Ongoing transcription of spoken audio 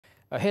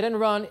A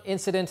hit-and-run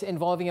incident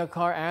involving a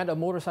car and a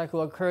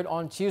motorcycle occurred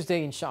on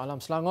Tuesday in Shah Alam,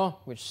 Selangor,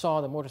 which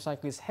saw the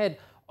motorcyclist's head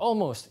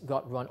almost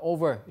got run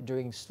over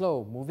during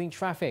slow-moving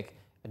traffic.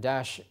 A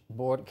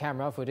dashboard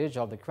camera footage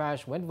of the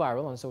crash went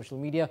viral on social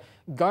media,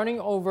 garnering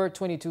over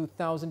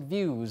 22,000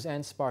 views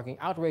and sparking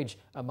outrage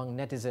among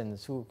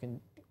netizens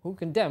who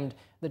condemned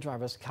the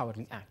driver's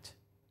cowardly act.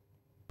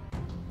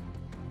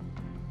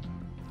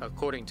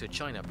 According to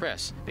China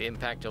press, the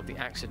impact of the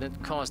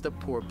accident caused the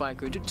poor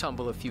biker to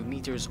tumble a few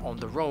meters on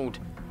the road,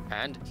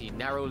 and he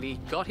narrowly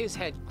got his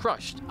head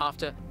crushed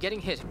after getting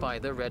hit by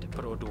the red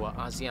Perodua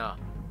Asia.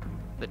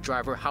 The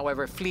driver,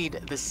 however,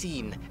 fled the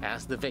scene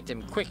as the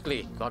victim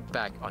quickly got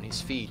back on his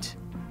feet.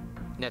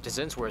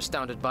 Netizens were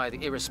astounded by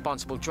the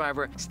irresponsible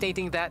driver,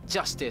 stating that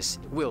justice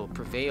will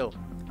prevail.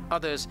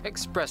 Others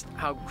expressed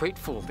how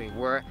grateful they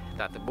were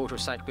that the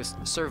motorcyclist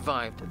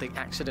survived the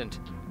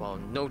accident, while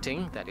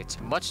noting that it's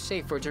much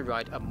safer to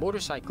ride a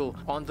motorcycle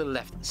on the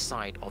left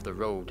side of the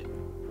road.